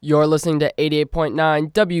You're listening to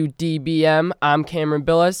 88.9 WDBM. I'm Cameron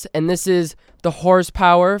Billis, and this is the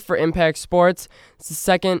Horsepower for Impact Sports. It's the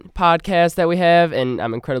second podcast that we have, and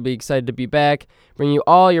I'm incredibly excited to be back, bringing you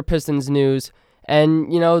all your Pistons news.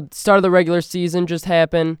 And, start of the regular season just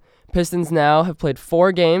happened. Pistons now have played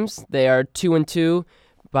 4 games. They are 2-2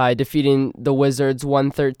 by defeating the Wizards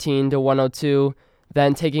 113-102,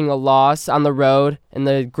 then taking a loss on the road in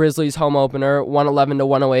the Grizzlies home opener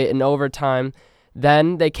 111-108 in overtime.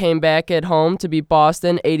 Then they came back at home to beat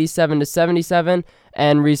Boston 87-77,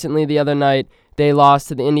 and recently the other night they lost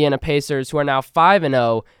to the Indiana Pacers, who are now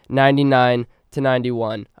 5-0,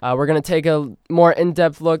 99-91. We're going to take a more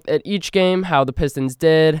in-depth look at each game, how the Pistons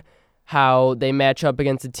did, how they match up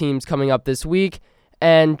against the teams coming up this week,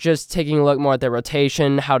 and just taking a look more at their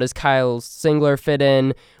rotation. How does Kyle Singler fit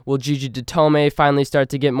in? Will Gigi Datome finally start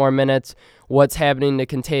to get more minutes? What's happening to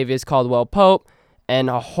Kentavious Caldwell-Pope? And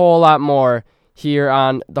a whole lot more here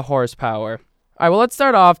on the Horsepower. All right, well, let's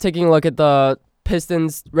start off taking a look at the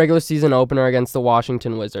Pistons regular season opener against the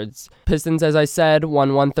Washington Wizards. Pistons, as I said,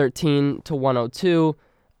 won 113-102,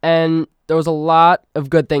 and there was a lot of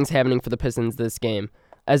good things happening for the Pistons this game.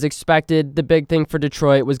 As expected, the big thing for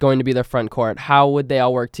Detroit was going to be their front court. How would they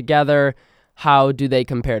all work together? How do they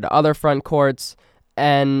compare to other front courts?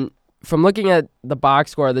 And from looking at the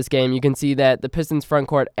box score of this game, you can see that the Pistons front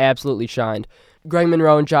court absolutely shined. Greg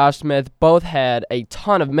Monroe and Josh Smith both had a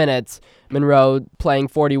ton of minutes. Monroe playing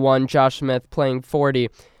 41, Josh Smith playing 40.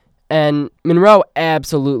 And Monroe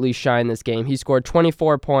absolutely shined this game. He scored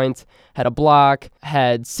 24 points, had a block,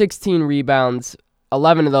 had 16 rebounds,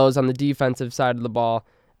 11 of those on the defensive side of the ball.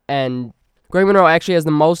 And Greg Monroe actually has the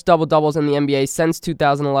most double-doubles in the NBA since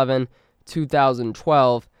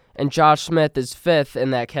 2011-2012. And Josh Smith is 5th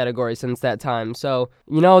in that category since that time. So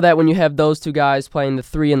you know that when you have those two guys playing the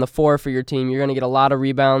 3 and the 4 for your team, you're going to get a lot of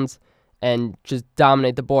rebounds and just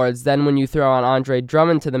dominate the boards. Then when you throw on Andre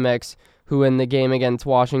Drummond to the mix, who in the game against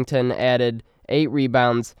Washington added 8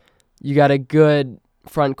 rebounds, you got a good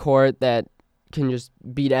front court that can just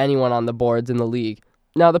beat anyone on the boards in the league.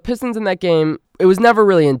 Now, the Pistons in that game, it was never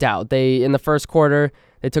really in doubt. In the first quarter,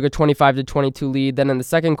 they took a 25-22 lead. Then in the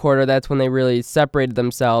second quarter, that's when they really separated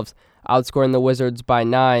themselves, outscoring the Wizards by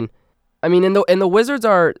 9. I mean, and the Wizards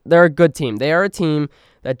they're a good team. They are a team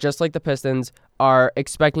that, just like the Pistons, are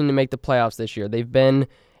expecting to make the playoffs this year. They've been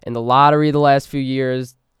in the lottery the last few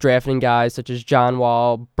years, drafting guys such as John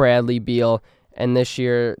Wall, Bradley Beal, and this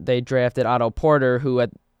year they drafted Otto Porter, who at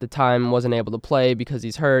the time wasn't able to play because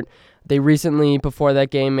he's hurt. They recently, before that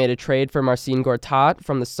game, made a trade for Marcin Gortat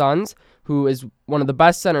from the Suns, who is one of the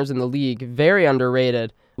best centers in the league, very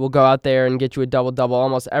underrated. Will go out there and get you a double-double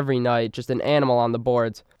almost every night, just an animal on the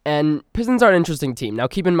boards. And Pistons are an interesting team. Now,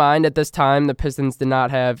 keep in mind, at this time, the Pistons did not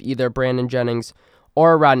have either Brandon Jennings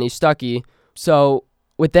or Rodney Stuckey. So,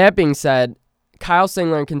 with that being said, Kyle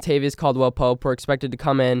Singler and Kentavious Caldwell-Pope were expected to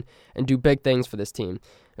come in and do big things for this team.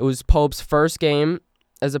 It was Pope's first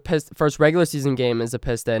regular season game as a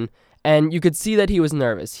Piston, and you could see that he was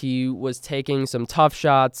nervous. He was taking some tough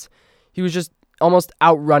shots. He was just almost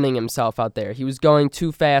outrunning himself out there. He was going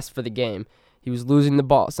too fast for the game. He was losing the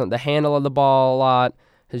ball, the handle of the ball a lot.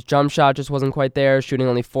 His jump shot just wasn't quite there, shooting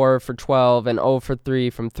only 4 for 12 and 0 for 3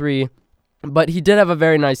 from 3. But he did have a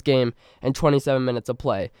very nice game and 27 minutes of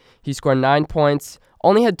play. He scored 9 points,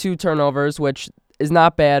 only had 2 turnovers, which is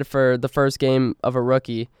not bad for the first game of a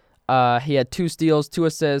rookie. He had 2 steals, 2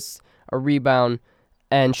 assists, a rebound,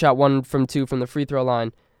 and shot 1 from 2 from the free throw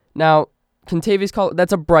line. Now, Kentavious,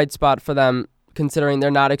 that's a bright spot for them, considering they're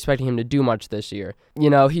not expecting him to do much this year.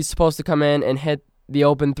 He's supposed to come in and hit the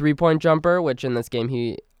open three-point jumper, which in this game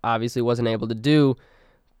he obviously wasn't able to do.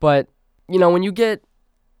 But, when you get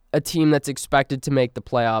a team that's expected to make the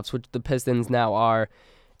playoffs, which the Pistons now are,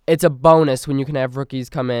 it's a bonus when you can have rookies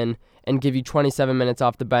come in and give you 27 minutes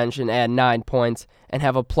off the bench and add 9 points and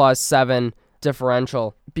have a +7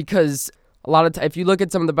 differential. Because a lot of if you look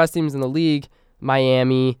at some of the best teams in the league,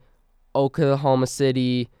 Miami, Oklahoma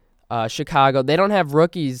City, Chicago, they don't have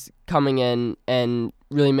rookies coming in and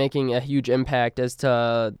really making a huge impact as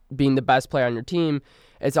to being the best player on your team.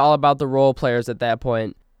 It's all about the role players at that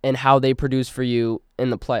point and how they produce for you in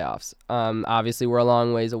the playoffs. Obviously, we're a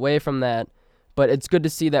long ways away from that, but it's good to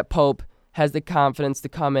see that Pope has the confidence to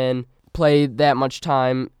come in, play that much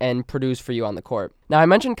time, and produce for you on the court. Now, I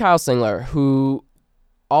mentioned Kyle Singler, who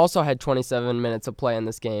also had 27 minutes of play in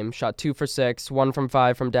this game, shot 2 for 6, 1 from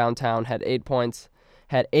 5 from downtown, had 8 points,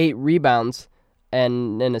 had 8 rebounds,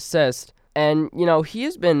 and an assist. And, he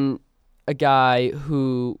has been a guy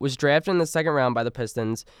who was drafted in the second round by the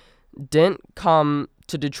Pistons, didn't come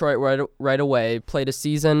to Detroit right away, played a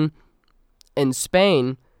season in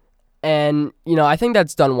Spain, And, I think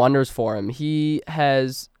that's done wonders for him. He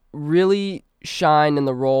has really shined in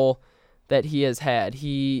the role that he has had.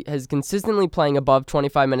 He has consistently playing above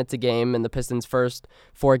 25 minutes a game in the Pistons' first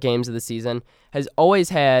 4 games of the season, has always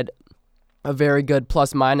had a very good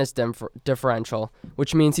plus-minus differential,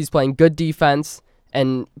 which means he's playing good defense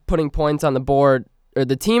and putting points on the board, or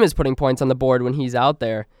the team is putting points on the board when he's out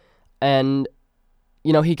there. And,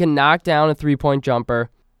 he can knock down a three-point jumper,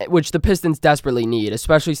 which the Pistons desperately need,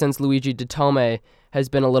 especially since Luigi Ditome has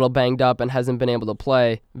been a little banged up and hasn't been able to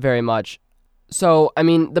play very much. So,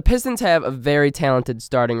 the Pistons have a very talented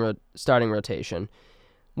starting rotation.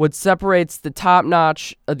 What separates the top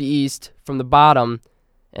notch of the East from the bottom,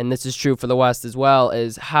 and this is true for the West as well,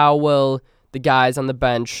 is how will the guys on the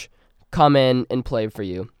bench come in and play for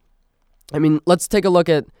you. Let's take a look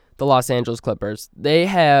at the Los Angeles Clippers. They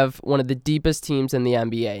have one of the deepest teams in the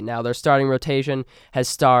NBA. Now, their starting rotation has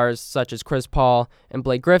stars such as Chris Paul and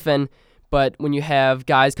Blake Griffin, but when you have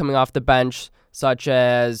guys coming off the bench such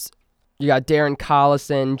as you got Darren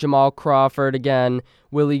Collison, Jamal Crawford again,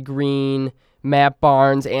 Willie Green, Matt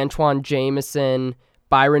Barnes, Antoine Jamison,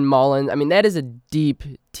 Byron Mullins. That is a deep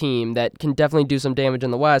team that can definitely do some damage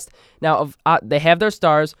in the West. Now, they have their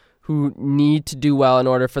stars who need to do well in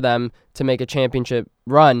order for them to make a championship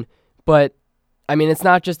run. But, it's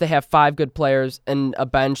not just they have 5 good players and a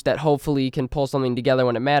bench that hopefully can pull something together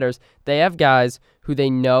when it matters. They have guys who they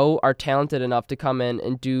know are talented enough to come in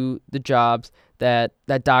and do the jobs that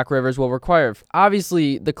Doc Rivers will require.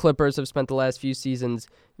 Obviously, the Clippers have spent the last few seasons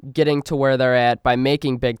getting to where they're at by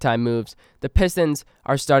making big-time moves. The Pistons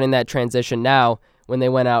are starting that transition now when they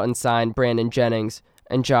went out and signed Brandon Jennings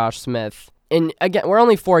and Josh Smith. And again, we're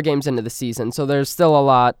only 4 games into the season, so there's still a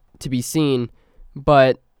lot to be seen.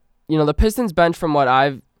 But, the Pistons bench, from what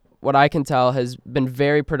I can tell, has been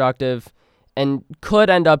very productive and could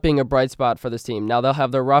end up being a bright spot for this team. Now, they'll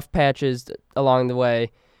have their rough patches along the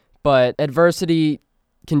way, but adversity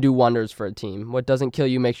can do wonders for a team. What doesn't kill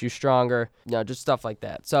you makes you stronger. Just stuff like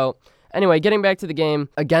that. So, anyway, getting back to the game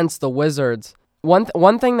against the Wizards,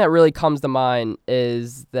 one thing that really comes to mind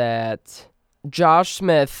is that Josh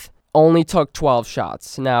Smith only took 12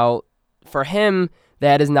 shots. Now, for him,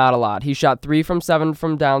 that is not a lot. He shot 3 from 7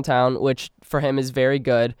 from downtown, which for him is very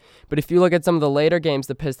good. But if you look at some of the later games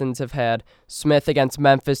the Pistons have had, Smith against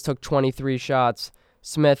Memphis took 23 shots.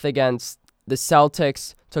 Smith against the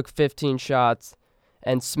Celtics took 15 shots.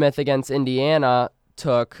 And Smith against Indiana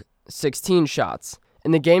took 16 shots. In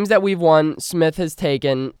the games that we've won, Smith has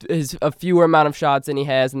taken a fewer amount of shots than he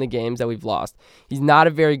has in the games that we've lost. He's not a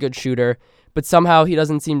very good shooter, but somehow he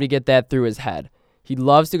doesn't seem to get that through his head. He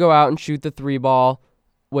loves to go out and shoot the 3-ball,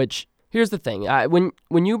 which, here's the thing.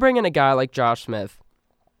 When you bring in a guy like Josh Smith,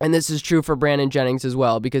 and this is true for Brandon Jennings as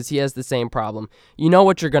well, because he has the same problem, you know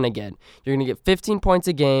what you're going to get. You're going to get 15 points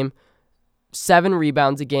a game, 7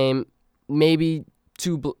 rebounds a game, maybe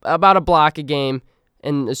about a block a game,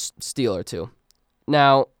 and a steal or 2.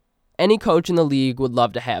 Now, any coach in the league would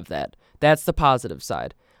love to have that. That's the positive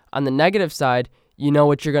side. On the negative side, you know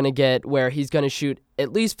what you're going to get, where he's going to shoot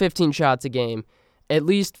at least 15 shots a game, at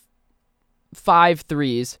least 5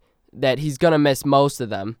 threes, that he's going to miss most of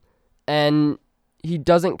them, and he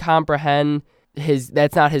doesn't comprehend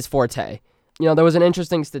that's not his forte. There was an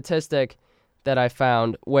interesting statistic that I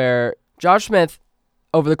found where Josh Smith,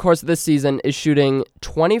 over the course of this season, is shooting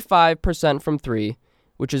 25% from 3,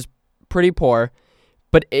 which is pretty poor,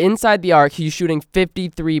 but inside the arc, he's shooting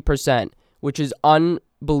 53%, which is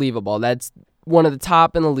unbelievable. That's one of the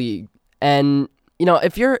top in the league. And,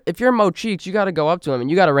 if you're Mo Cheeks, you got to go up to him and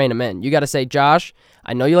you got to rein him in. You got to say, Josh,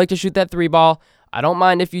 I know you like to shoot that 3-ball. I don't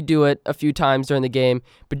mind if you do it a few times during the game,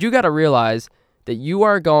 but you got to realize that you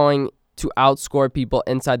are going to outscore people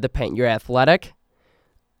inside the paint. You're athletic.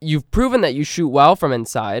 You've proven that you shoot well from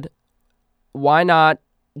inside. Why not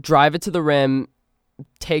drive it to the rim,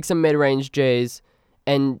 take some mid-range J's,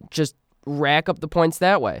 and just rack up the points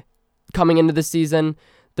that way? Coming into the season,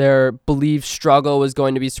 their believed struggle was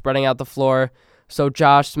going to be spreading out the floor. So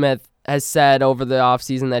Josh Smith has said over the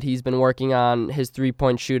offseason that he's been working on his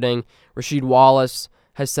three-point shooting. Rasheed Wallace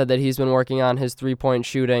has said that he's been working on his three-point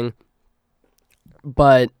shooting.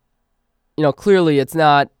 But, clearly it's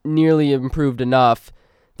not nearly improved enough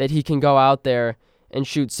that he can go out there and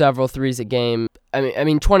shoot several threes a game.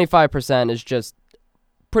 25% is just,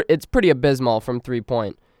 it's pretty abysmal from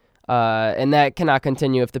three-point. And that cannot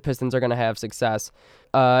continue if the Pistons are going to have success.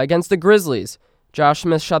 Against the Grizzlies, Josh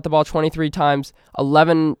Smith shot the ball 23 times.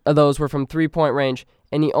 11 of those were from three-point range,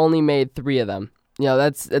 and he only made 3 of them.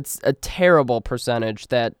 That's a terrible percentage.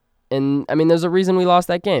 There's a reason we lost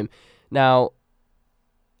that game. Now,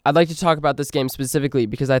 I'd like to talk about this game specifically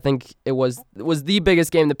because I think it was the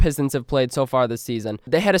biggest game the Pistons have played so far this season.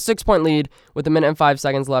 They had a 6-point lead with 1 minute and 5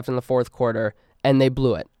 seconds left in the fourth quarter, and they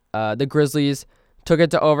blew it. The Grizzlies took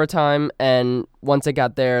it to overtime, and once it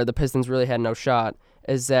got there, the Pistons really had no shot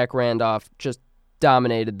as Zach Randolph just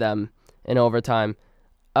dominated them in overtime.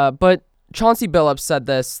 But Chauncey Billups said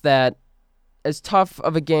this, that as tough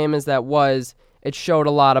of a game as that was, it showed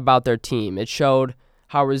a lot about their team. It showed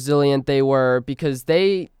how resilient they were because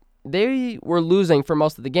they were losing for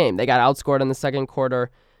most of the game. They got outscored in the second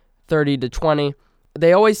quarter, 30-20.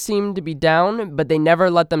 They always seemed to be down, but they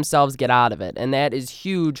never let themselves get out of it, and that is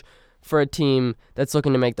huge for a team that's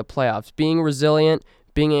looking to make the playoffs. Being resilient,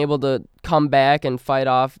 being able to come back and fight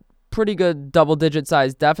off pretty good double-digit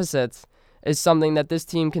sized deficits is something that this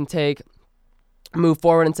team can take, move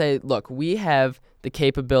forward and say, look, we have the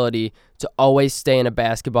capability to always stay in a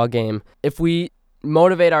basketball game. If we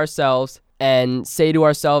motivate ourselves and say to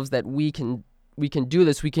ourselves that we can do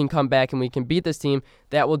this, we can come back and we can beat this team,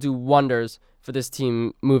 that will do wonders for this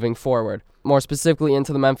team moving forward. More specifically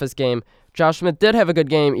into the Memphis game, Josh Smith did have a good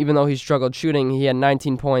game even though he struggled shooting. He had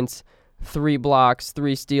 19 points, 3 blocks,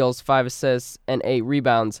 3 steals, 5 assists, and 8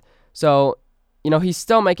 rebounds. So, he's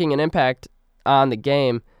still making an impact on the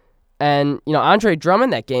game. And, Andre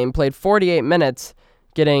Drummond that game played 48 minutes,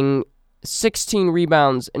 getting 16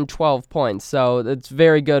 rebounds and 12 points. So it's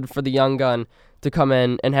very good for the young gun to come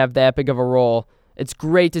in and have that big of a role. It's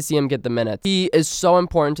great to see him get the minutes. He is so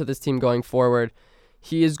important to this team going forward.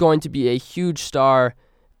 He is going to be a huge star.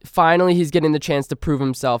 Finally, he's getting the chance to prove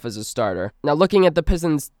himself as a starter. Now, looking at the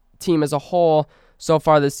Pistons team as a whole so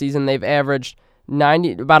far this season, they've averaged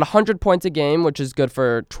about 100 points a game, which is good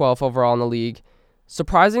for 12th overall in the league.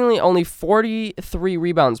 Surprisingly, only 43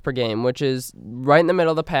 rebounds per game, which is right in the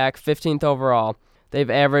middle of the pack, 15th overall. They've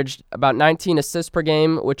averaged about 19 assists per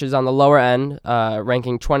game, which is on the lower end,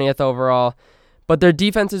 ranking 20th overall. But their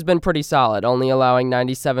defense has been pretty solid, only allowing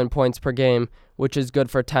 97 points per game, which is good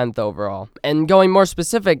for 10th overall. And going more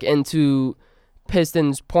specific into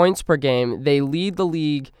Pistons points per game, they lead the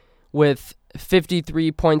league with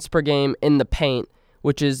 53 points per game in the paint,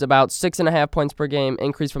 which is about 6.5 points per game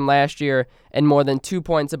increase from last year and more than 2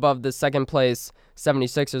 points above the second place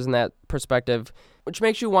 76ers in that perspective, which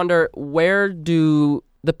makes you wonder, where do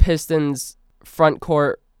the Pistons front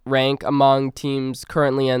court rank among teams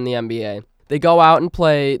currently in the NBA? They go out and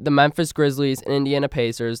play the Memphis Grizzlies and Indiana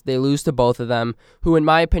Pacers. They lose to both of them, who, in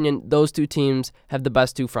my opinion, those two teams have the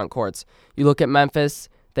best two front courts. You look at Memphis,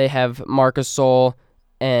 they have Marc Gasol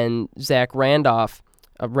and Zach Randolph.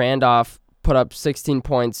 Randolph put up 16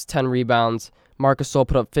 points, 10 rebounds. Marc Gasol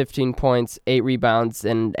put up 15 points, 8 rebounds,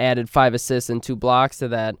 and added 5 assists and 2 blocks to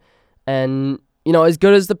that. And, as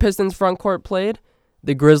good as the Pistons front court played,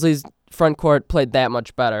 the Grizzlies front court played that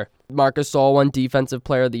much better. Marc Gasol won Defensive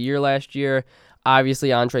Player of the Year last year.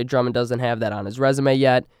 Obviously, Andre Drummond doesn't have that on his resume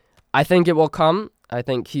yet. I think it will come. I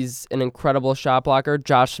think he's an incredible shot blocker.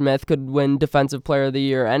 Josh Smith could win Defensive Player of the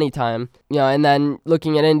Year anytime. And then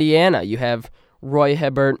looking at Indiana, you have Roy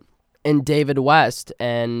Hibbert and David West.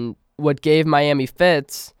 And what gave Miami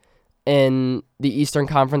fits in the Eastern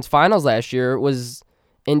Conference Finals last year was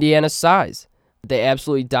Indiana's size. They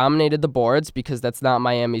absolutely dominated the boards because that's not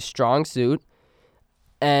Miami's strong suit.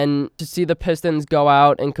 And to see the Pistons go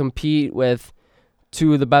out and compete with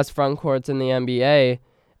two of the best front courts in the NBA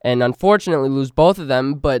and unfortunately lose both of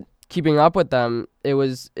them, but keeping up with them, it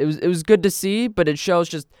was good to see, but it shows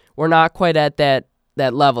just we're not quite at that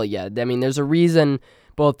level yet. I mean, there's a reason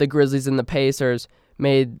both the Grizzlies and the Pacers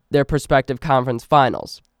made their respective conference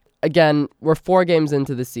finals. Again, we're 4 games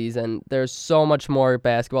into the season. There's so much more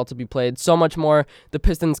basketball to be played, so much more the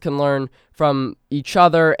Pistons can learn from each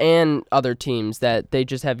other and other teams that they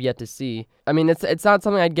just have yet to see. I mean, it's not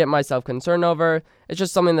something I'd get myself concerned over. It's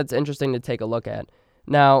just something that's interesting to take a look at.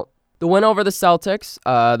 Now, the win over the Celtics,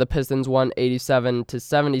 the Pistons won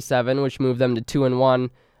 87-77, which moved them to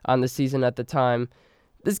 2-1 on the season at the time.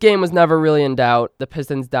 This game was never really in doubt. The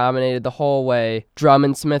Pistons dominated the whole way.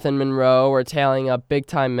 Drummond, Smith, and Monroe were tallying up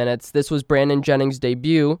big-time minutes. This was Brandon Jennings'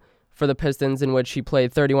 debut for the Pistons, in which he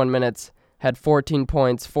played 31 minutes, had 14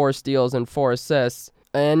 points, 4 steals, and 4 assists.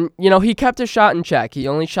 And, he kept his shot in check. He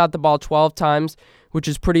only shot the ball 12 times, which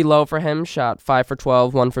is pretty low for him. Shot 5 for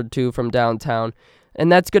 12, 1 for 2 from downtown.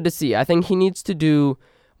 And that's good to see. I think he needs to do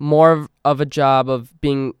more of a job of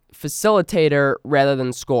being facilitator rather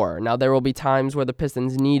than scorer. Now, there will be times where the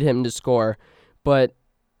Pistons need him to score, but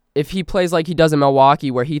if he plays like he does in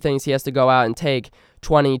Milwaukee, where he thinks he has to go out and take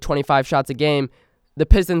 20, 25 shots a game, the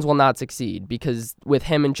Pistons will not succeed, because with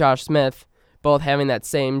him and Josh Smith both having that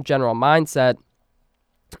same general mindset,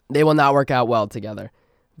 they will not work out well together.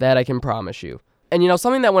 That I can promise you. And,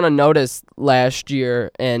 something that went unnoticed last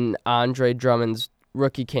year in Andre Drummond's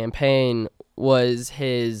rookie campaign was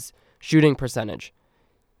his shooting percentage.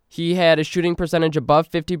 He had a shooting percentage above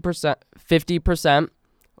 50%,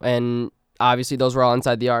 and obviously those were all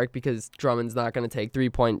inside the arc because Drummond's not going to take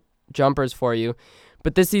three-point jumpers for you.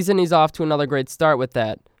 But this season he's off to another great start with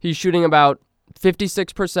that. He's shooting about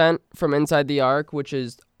 56% from inside the arc, which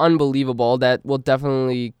is unbelievable. That will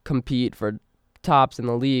definitely compete for tops in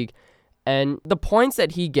the league. And the points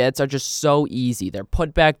that he gets are just so easy. They're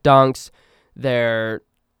putback dunks, they're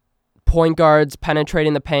point guards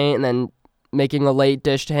penetrating the paint and then making a late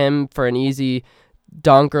dish to him for an easy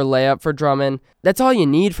dunk or layup for Drummond. That's all you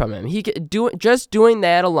need from him. He could just doing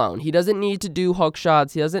that alone. He doesn't need to do hook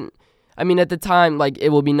shots. He doesn't. I mean, at the time, it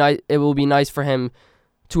will be nice. It will be nice for him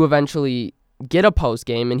to eventually get a post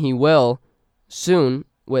game, and he will soon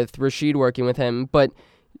with Rashid working with him. But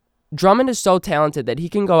Drummond is so talented that he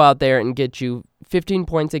can go out there and get you 15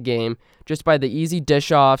 points a game just by the easy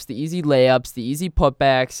dish offs, the easy layups, the easy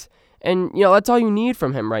putbacks. And, that's all you need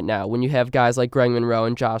from him right now when you have guys like Greg Monroe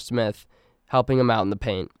and Josh Smith helping him out in the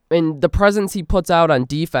paint. And the presence he puts out on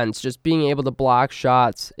defense, just being able to block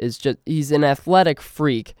shots, he's an athletic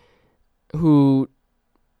freak who,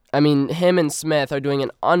 him and Smith are doing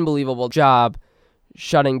an unbelievable job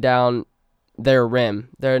shutting down their rim.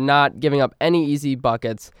 They're not giving up any easy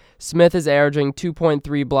buckets. Smith is averaging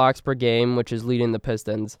 2.3 blocks per game, which is leading the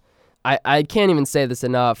Pistons. I can't even say this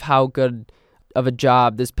enough, how good of a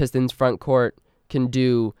job this Pistons front court can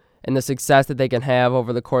do and the success that they can have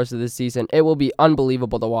over the course of this season. It will be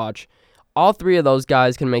unbelievable to watch. All three of those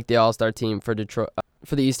guys can make the All-Star team for Detroit,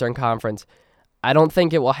 for the Eastern Conference. I don't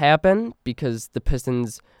think it will happen because the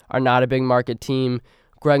Pistons are not a big market team.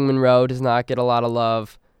 Greg Monroe does not get a lot of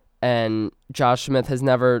love, and Josh Smith has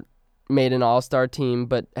never made an All-Star team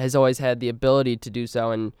but has always had the ability to do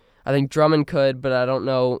so. And I think Drummond could, but I don't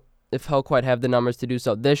know if he'll quite have the numbers to do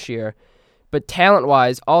so this year. But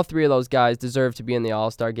talent-wise, all three of those guys deserve to be in the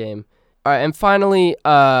All-Star game. All right, and finally,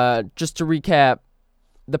 just to recap,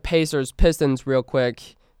 the Pacers-Pistons real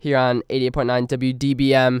quick here on 88.9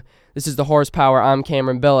 WDBM. This is the Horsepower. I'm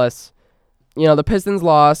Cameron Billis. The Pistons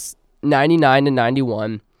lost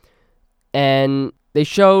 99-91, and they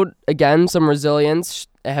showed, again, some resilience,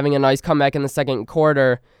 having a nice comeback in the second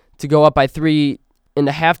quarter to go up by 3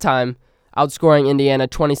 into halftime, outscoring Indiana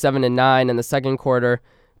 27-9 in the second quarter.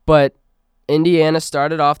 But Indiana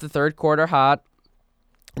started off the third quarter hot.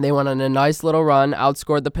 They went on a nice little run,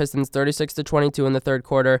 outscored the Pistons 36-22 in the third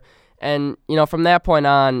quarter. And, from that point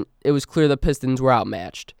on, it was clear the Pistons were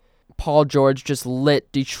outmatched. Paul George just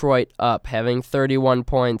lit Detroit up, having 31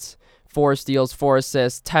 points, 4 steals, 4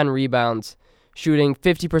 assists, 10 rebounds, shooting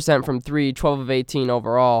 50% from 3, 12 of 18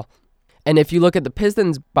 overall. And if you look at the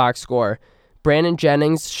Pistons box score, Brandon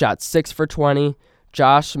Jennings shot 6 for 20.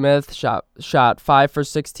 Josh Smith shot 5 for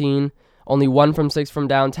 16. Only 1 from 6 from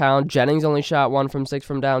downtown. Jennings only shot 1 from 6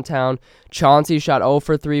 from downtown. Chauncey shot 0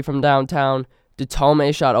 for 3 from downtown.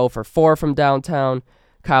 Detome shot 0 for 4 from downtown.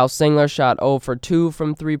 Kyle Singler shot 0 for 2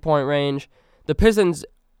 from three-point range. The Pistons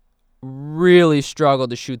really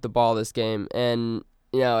struggled to shoot the ball this game. And,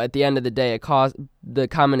 at the end of the day, it cost the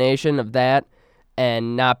combination of that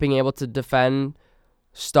and not being able to defend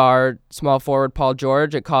star small forward Paul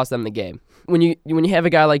George, it cost them the game. When you have a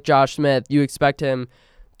guy like Josh Smith, you expect him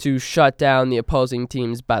to shut down the opposing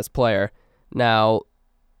team's best player. Now,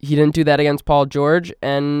 he didn't do that against Paul George,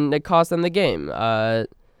 and it cost them the game.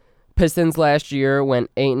 Pistons last year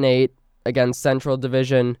went 8-8 against Central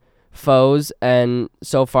Division foes, and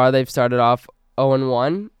so far they've started off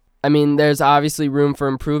 0-1. There's obviously room for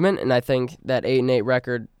improvement, and I think that 8-8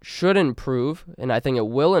 record should improve, and I think it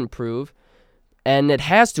will improve, and it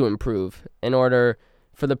has to improve in order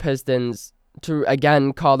for the Pistons to,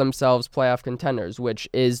 again, call themselves playoff contenders, which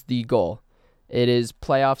is the goal. It is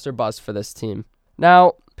playoffs or bust for this team.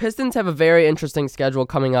 Now, Pistons have a very interesting schedule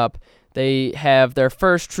coming up. They have their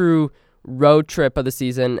first true road trip of the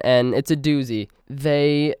season, and it's a doozy.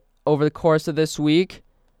 They, over the course of this week,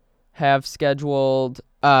 have scheduled,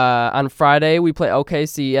 on Friday, we play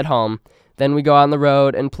OKC at home. Then we go on the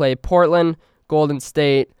road and play Portland, Golden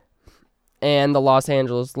State, and the Los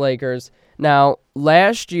Angeles Lakers. Now,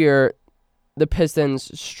 last year, the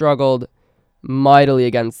Pistons struggled mightily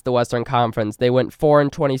against the Western Conference. They went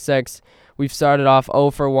 4-26. We've started off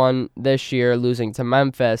 0 for 1 this year, losing to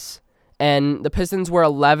Memphis. And the Pistons were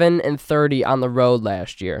 11-30 on the road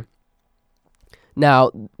last year.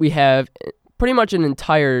 Now, we have pretty much an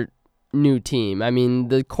entire new team.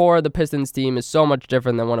 The core of the Pistons team is so much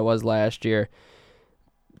different than what it was last year.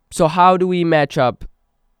 So how do we match up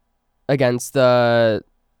against the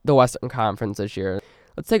Western Conference this year?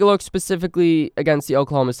 Let's take a look specifically against the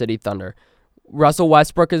Oklahoma City Thunder. Russell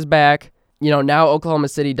Westbrook is back. Now Oklahoma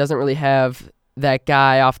City doesn't really have that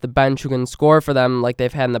guy off the bench who can score for them like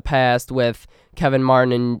they've had in the past with Kevin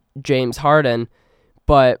Martin and James Harden.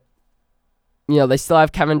 But, they still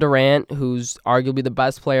have Kevin Durant, who's arguably the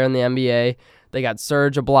best player in the NBA. They got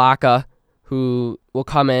Serge Ibaka, who will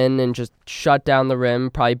come in and just shut down the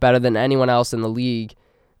rim, probably better than anyone else in the league.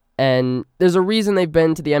 And there's a reason they've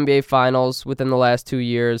been to the NBA Finals within the last 2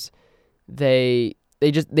 years. They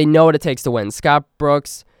know what it takes to win. Scott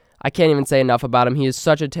Brooks, I can't even say enough about him. He is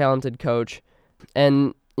such a talented coach.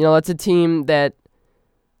 And, that's a team that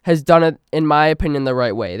has done it, in my opinion, the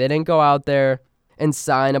right way. They didn't go out there and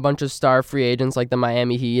sign a bunch of star free agents like the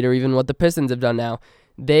Miami Heat or even what the Pistons have done now.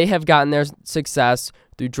 They have gotten their success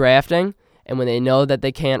through drafting, and when they know that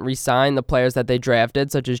they can't re-sign the players that they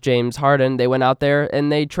drafted, such as James Harden, they went out there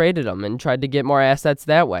and they traded them and tried to get more assets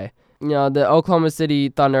that way. The Oklahoma City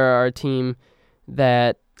Thunder are a team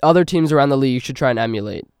that other teams around the league should try and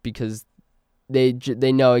emulate because they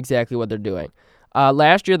know exactly what they're doing.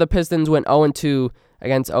 Last year, the Pistons went 0-2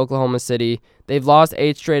 against Oklahoma City. They've lost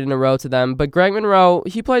 8 straight in a row to them, but Greg Monroe,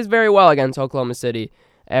 he plays very well against Oklahoma City,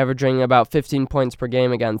 averaging about 15 points per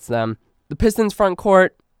game against them. The Pistons front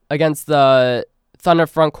court against the Thunder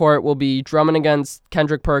front court will be Drummond against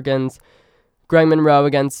Kendrick Perkins, Greg Monroe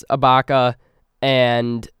against Ibaka,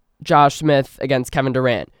 and Josh Smith against Kevin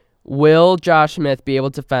Durant. Will Josh Smith be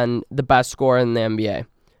able to defend the best scorer in the NBA?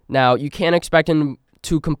 Now, you can't expect him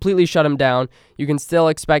to completely shut him down. You can still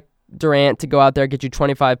expect Durant to go out there, get you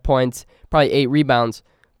 25 points, probably 8 rebounds.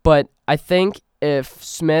 But I think if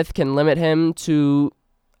Smith can limit him to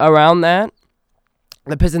around that,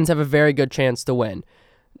 the Pistons have a very good chance to win.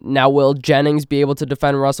 Now, will Jennings be able to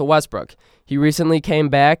defend Russell Westbrook? He recently came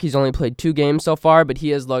back. He's only played 2 games so far, but he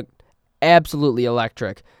has looked absolutely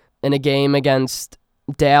electric. In a game against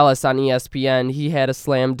Dallas on ESPN, he had a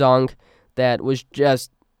slam dunk that was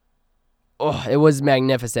just, it was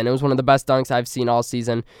magnificent. It was one of the best dunks I've seen all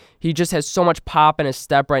season. He just has so much pop in his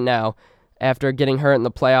step right now after getting hurt in the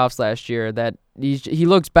playoffs last year that he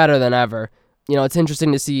looks better than ever. It's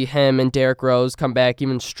interesting to see him and Derrick Rose come back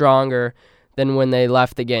even stronger than when they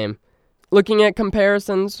left the game. Looking at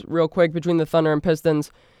comparisons real quick between the Thunder and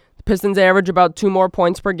Pistons, the Pistons average about 2 more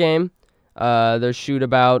points per game. They shoot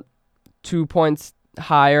about 2 points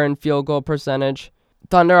higher in field goal percentage.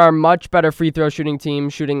 Thunder are a much better free throw shooting team,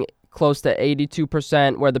 shooting close to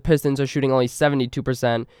 82%, where the Pistons are shooting only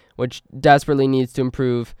 72%, which desperately needs to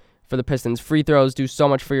improve for the Pistons. Free throws do so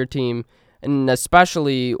much for your team, and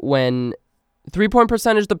especially when three-point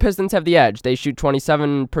percentage, the Pistons have the edge. They shoot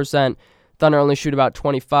 27%. Thunder only shoot about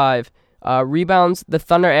 25. Rebounds, the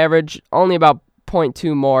Thunder average only about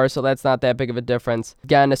 0.2 more, so that's not that big of a difference.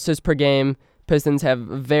 Again, assists per game, Pistons have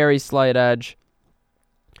a very slight edge.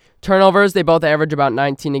 Turnovers, they both average about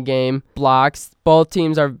 19 a game. Blocks, both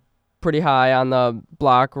teams are pretty high on the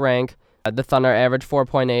block rank. The Thunder average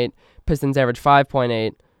 4.8, Pistons average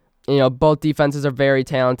 5.8. Both defenses are very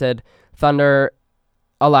talented. Thunder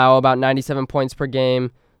allow about 97 points per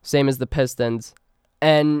game, same as the Pistons.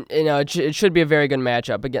 And, it should be a very good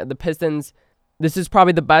matchup. Again, the Pistons, this is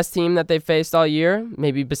probably the best team that they've faced all year,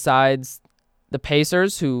 maybe besides the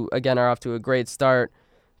Pacers, who, again, are off to a great start.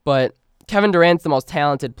 But Kevin Durant's the most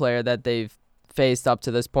talented player that they've faced up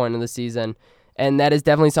to this point in the season, and that is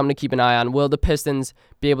definitely something to keep an eye on. Will the Pistons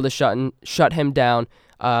be able to shut him down?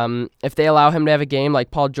 If they allow him to have a game like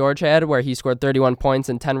Paul George had, where he scored 31 points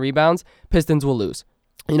and 10 rebounds, Pistons will lose.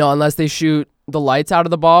 Unless they shoot the lights out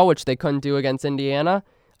of the ball, which they couldn't do against Indiana.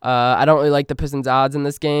 I don't really like the Pistons' odds in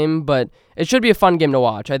this game, but it should be a fun game to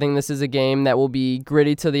watch. I think this is a game that will be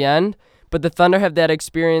gritty to the end, but the Thunder have that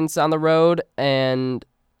experience on the road, and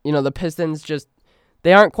the Pistons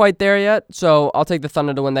they aren't quite there yet, so I'll take the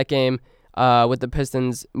Thunder to win that game, with the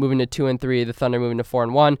Pistons moving to 2-3, the Thunder moving to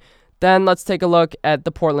 4-1. Then let's take a look at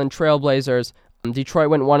the Portland Trailblazers. Detroit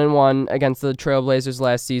went 1-1 against the Trailblazers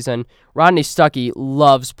last season. Rodney Stuckey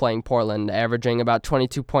loves playing Portland, averaging about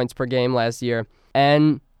 22 points per game last year.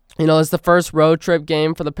 And, it's the first road trip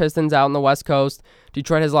game for the Pistons out on the West Coast.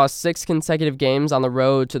 Detroit has lost 6 consecutive games on the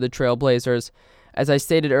road to the Trailblazers. As I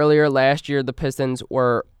stated earlier, last year the Pistons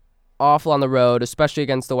were awful on the road, especially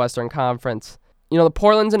against the Western Conference. The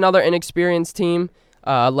Portland's another inexperienced team,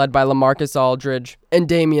 led by LaMarcus Aldridge and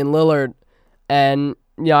Damian Lillard. And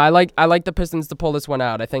I like the Pistons to pull this one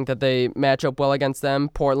out. I think that they match up well against them.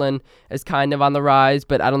 Portland is kind of on the rise,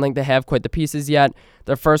 but I don't think they have quite the pieces yet.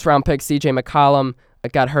 Their first-round pick, C.J. McCollum,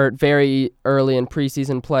 got hurt very early in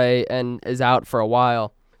preseason play and is out for a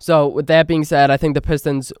while. So with that being said, I think the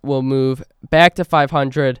Pistons will move back to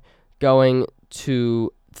 500, going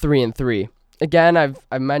to 3-3. again, I've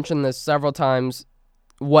mentioned this several times,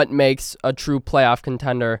 what makes a true playoff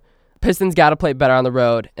contender. Pistons got to play better on the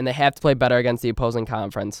road, and they have to play better against the opposing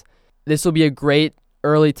conference. This will be a great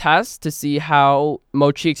early test to see how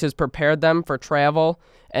Mo Cheeks has prepared them for travel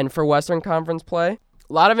and for Western Conference play.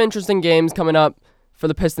 A lot of interesting games coming up for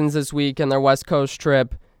the Pistons this week and their West Coast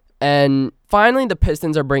trip. And finally, the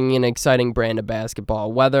Pistons are bringing an exciting brand of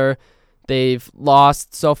basketball. Whether they've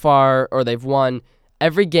lost so far or they've won,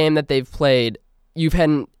 every game that they've played, you've had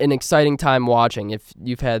an exciting time watching if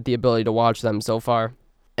you've had the ability to watch them so far.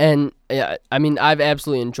 And yeah, I mean, I've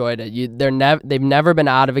absolutely enjoyed it. They've never been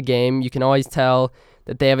out of a game. You can always tell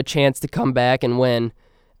that they have a chance to come back and win.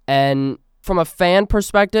 And from a fan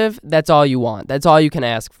perspective, that's all you want. That's all you can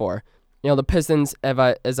ask for. The Pistons,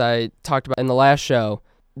 as I talked about in the last show,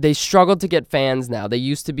 they struggled to get fans now. They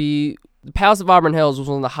used to be, the Palace of Auburn Hills was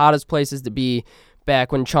one of the hottest places to be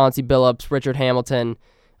back when Chauncey Billups, Richard Hamilton,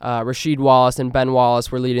 Rasheed Wallace, and Ben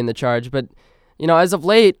Wallace were leading the charge. But, as of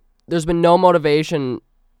late, there's been no motivation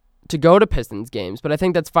to go to Pistons games, but I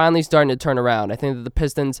think that's finally starting to turn around. I think that the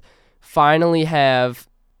Pistons finally have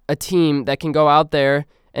a team that can go out there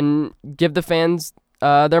and give the fans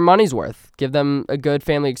their money's worth, give them a good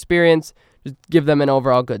family experience, just give them an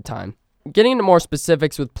overall good time. Getting into more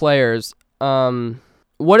specifics with players,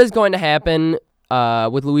 what is going to happen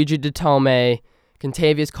with Luigi Ditome,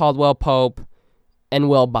 Kentavious Caldwell-Pope, and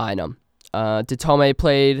Will Bynum? Ditome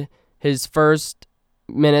played his first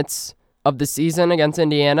minutes of the season against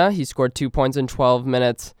Indiana. He scored 2 points in 12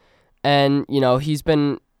 minutes, and, he's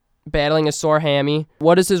been battling a sore hammy.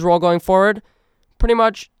 What is his role going forward? Pretty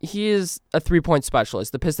much, he is a three-point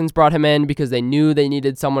specialist. The Pistons brought him in because they knew they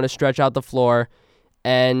needed someone to stretch out the floor,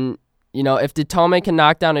 and, if Ditome can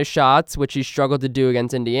knock down his shots, which he struggled to do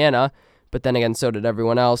against Indiana, but then again, so did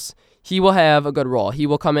everyone else, he will have a good role. He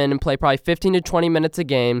will come in and play probably 15 to 20 minutes a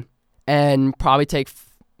game and probably take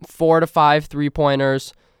 4 to 5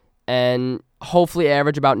 three-pointers, and hopefully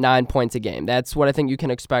average about 9 points a game. That's what I think you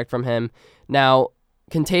can expect from him. Now,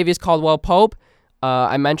 Kentavious Caldwell-Pope,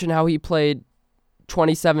 I mentioned how he played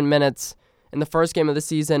 27 minutes in the first game of the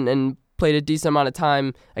season and played a decent amount of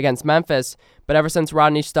time against Memphis, but ever since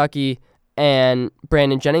Rodney Stuckey and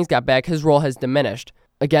Brandon Jennings got back, his role has diminished.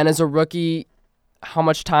 Again, as a rookie, how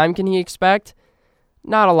much time can he expect?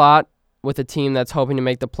 Not a lot with a team that's hoping to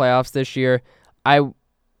make the playoffs this year. I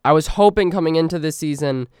was hoping coming into this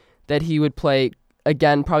season that he would play,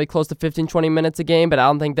 again, probably close to 15, 20 minutes a game, but I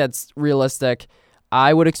don't think that's realistic.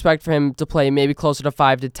 I would expect for him to play maybe closer to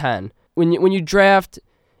 5 to 10. When you draft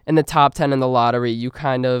in the top 10 in the lottery, you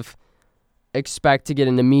kind of expect to get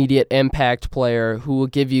an immediate impact player who will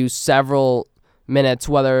give you several minutes,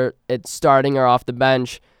 whether it's starting or off the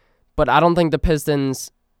bench. But I don't think the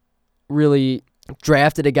Pistons really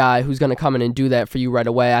drafted a guy who's going to come in and do that for you right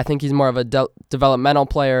away. I think he's more of a developmental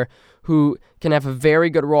player who can have a very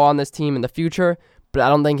good role on this team in the future, but I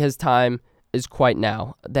don't think his time is quite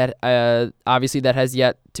now. That obviously that has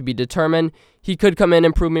yet to be determined. He could come in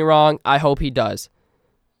and prove me wrong. I hope he does.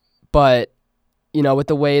 But, with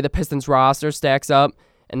the way the Pistons roster stacks up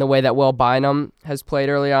and the way that Will Bynum has played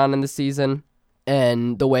early on in the season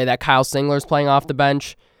and the way that Kyle Singler's playing off the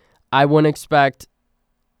bench, I wouldn't expect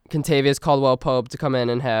Kentavious Caldwell-Pope to come in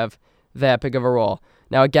and have that big of a role.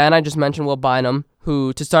 Now, again, I just mentioned Will Bynum,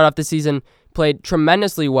 who, to start off the season, played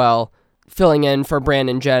tremendously well, filling in for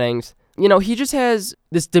Brandon Jennings. He just has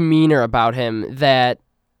this demeanor about him that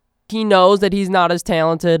he knows that he's not as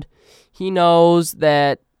talented. He knows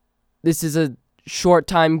that this is a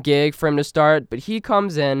short-time gig for him to start, but he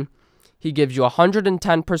comes in, he gives you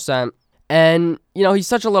 110%, and, he's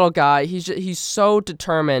such a little guy. He's so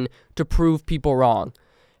determined to prove people wrong.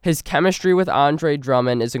 His chemistry with Andre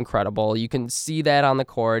Drummond is incredible. You can see that on the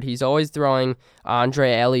court. He's always throwing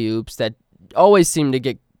Andre alley-oops that always seem to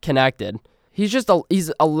get connected.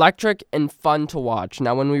 He's electric and fun to watch.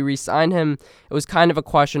 Now, when we re-signed him, it was kind of a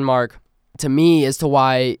question mark to me as to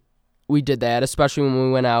why we did that, especially when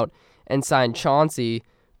we went out and signed Chauncey.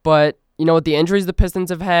 But, with the injuries the Pistons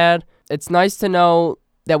have had, it's nice to know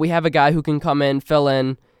that we have a guy who can come in, fill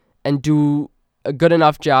in, and do a good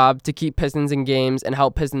enough job to keep Pistons in games and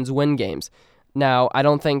help Pistons win games. Now, I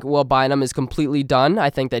don't think Will Bynum is completely done. I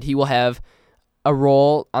think that he will have a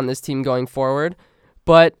role on this team going forward,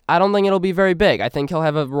 but I don't think it'll be very big. I think he'll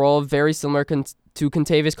have a role very similar to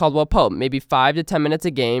Kentavious Caldwell-Pope, maybe 5 to 10 minutes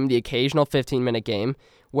a game, the occasional 15-minute game,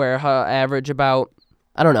 where he'll average about,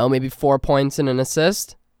 maybe 4 points and an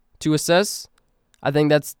assist, 2 assists. I think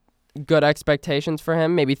that's good expectations for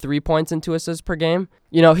him, maybe 3 points and 2 assists per game.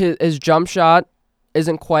 His jump shot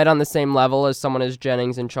isn't quite on the same level as someone as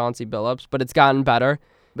Jennings and Chauncey Billups, but it's gotten better.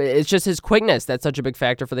 But it's just his quickness that's such a big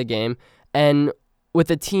factor for the game. And with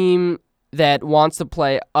a team that wants to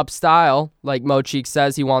play up style, like Mo Cheek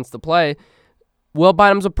says he wants to play, Will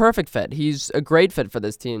Bynum's a perfect fit. He's a great fit for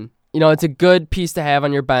this team. It's a good piece to have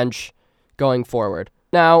on your bench going forward.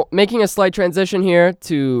 Now, making a slight transition here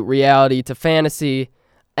to reality, to fantasy,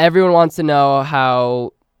 everyone wants to know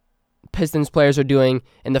how Pistons players are doing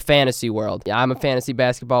in the fantasy world. Yeah, I'm a fantasy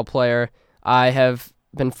basketball player. I have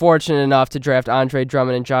been fortunate enough to draft Andre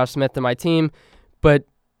Drummond and Josh Smith to my team, but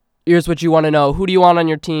here's what you want to know. Who do you want on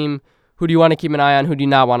your team? Who do you want to keep an eye on? Who do you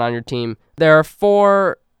not want on your team? There are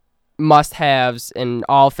 4 must-haves in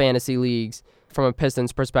all fantasy leagues from a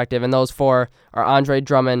Pistons perspective, and those 4 are Andre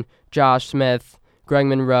Drummond, Josh Smith, Greg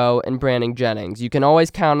Monroe, and Brandon Jennings. You can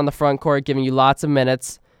always count on the front court giving you lots of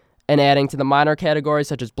minutes and adding to the minor categories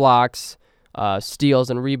such as blocks, steals,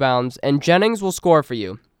 and rebounds, and Jennings will score for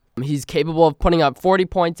you. He's capable of putting up 40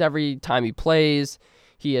 points every time he plays.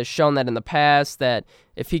 He has shown that in the past that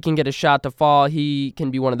if he can get a shot to fall, he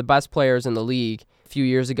can be one of the best players in the league. A few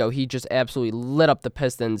years ago, he just absolutely lit up the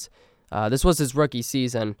Pistons. This was his rookie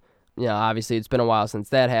season. Obviously it's been a while since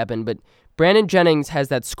that happened, but Brandon Jennings has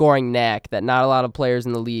that scoring knack that not a lot of players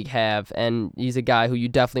in the league have, and he's a guy who you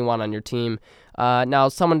definitely want on your team. Now,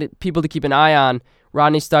 people to keep an eye on: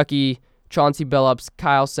 Rodney Stuckey, Chauncey Billups,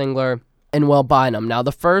 Kyle Singler, and Will Bynum. Now,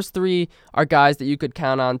 the first 3 are guys that you could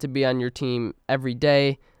count on to be on your team every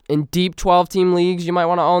day. In deep 12-team leagues, you might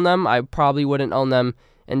want to own them. I probably wouldn't own them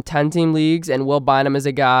in 10-team leagues, and Will Bynum is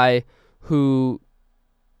a guy who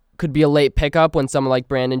could be a late pickup when someone like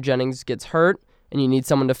Brandon Jennings gets hurt and you need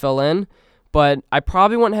someone to fill in. But I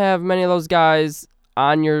probably wouldn't have many of those guys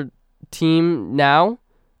on your team now.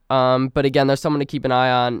 But again, there's someone to keep an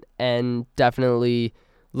eye on and definitely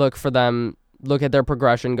look at their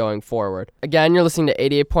progression going forward. Again, you're listening to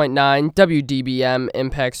 88.9 WDBM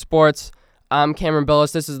Impact Sports. I'm Cameron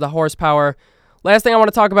Billis. This is the Horsepower. Last thing I want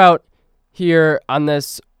to talk about here on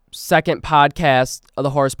this second podcast of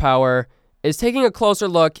the Horsepower is taking a closer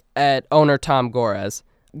look at owner Tom Gores.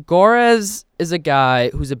 Gores is a guy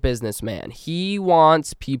who's a businessman. He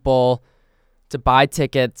wants people to buy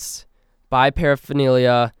tickets, buy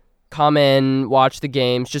paraphernalia, come in, watch the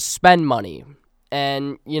games, just spend money.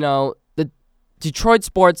 And, the Detroit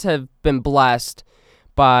sports have been blessed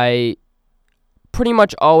by pretty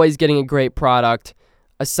much always getting a great product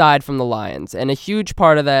aside from the Lions. And a huge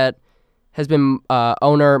part of that has been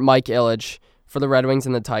owner Mike Ilitch for the Red Wings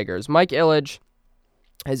and the Tigers. Mike Ilitch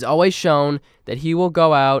has always shown that he will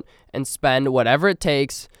go out and spend whatever it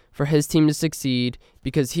takes for his team to succeed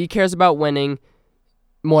because he cares about winning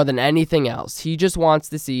more than anything else. He just wants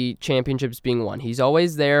to see championships being won. He's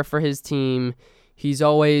always there for his team. He's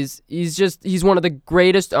one of the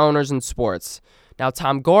greatest owners in sports. Now,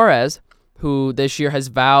 Tom Gores, who this year has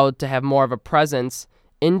vowed to have more of a presence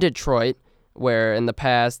in Detroit, where in the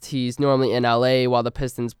past he's normally in LA while the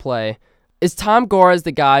Pistons play, is Tom Gores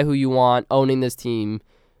the guy who you want owning this team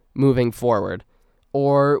moving forward?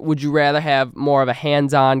 Or would you rather have more of a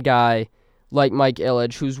hands-on guy like Mike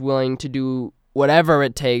Ilitch who's willing to do whatever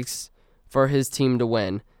it takes for his team to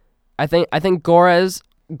win? I think Gores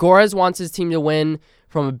wants his team to win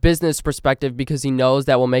from a business perspective because he knows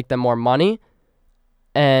that will make them more money.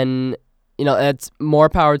 And, that's more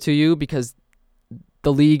power to you because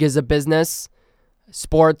the league is a business.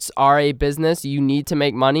 Sports are a business. You need to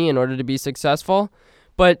make money in order to be successful.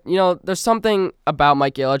 But, there's something about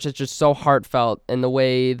Mike Ilitch that's just so heartfelt in the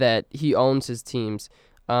way that he owns his teams.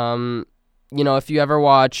 If you ever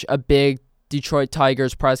watch a big Detroit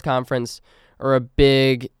Tigers press conference or a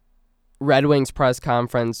big Red Wings press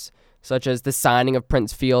conference, such as the signing of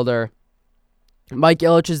Prince Fielder, Mike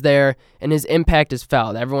Ilitch is there, and his impact is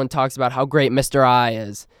felt. Everyone talks about how great Mr. I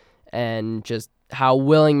is and just how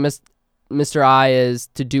willing Mr. I is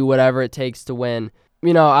to do whatever it takes to win.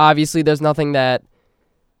 Obviously there's nothing that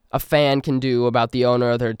a fan can do about the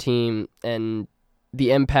owner of their team and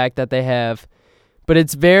the impact that they have. But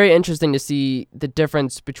it's very interesting to see the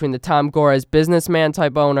difference between the Tom Gores businessman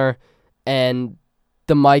type owner and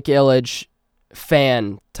the Mike Ilitch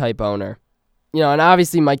fan type owner. And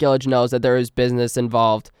obviously Mike Ilitch knows that there is business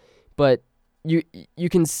involved, but you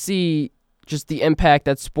can see just the impact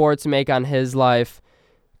that sports make on his life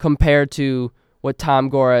compared to what Tom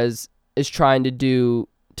Gores is trying to do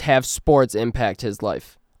to have sports impact his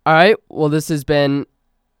life. All right, well, this has been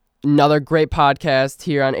another great podcast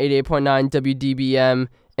here on 88.9 WDBM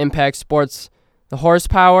Impact Sports, the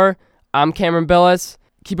Horsepower. I'm Cameron Billis.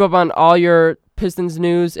 Keep up on all your Pistons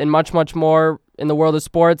news and much, much more in the world of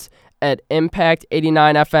sports at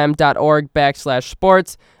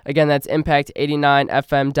impact89fm.org/sports. Again, that's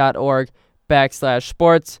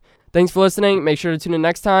impact89fm.org/sports. Thanks for listening. Make sure to tune in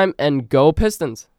next time, and go Pistons.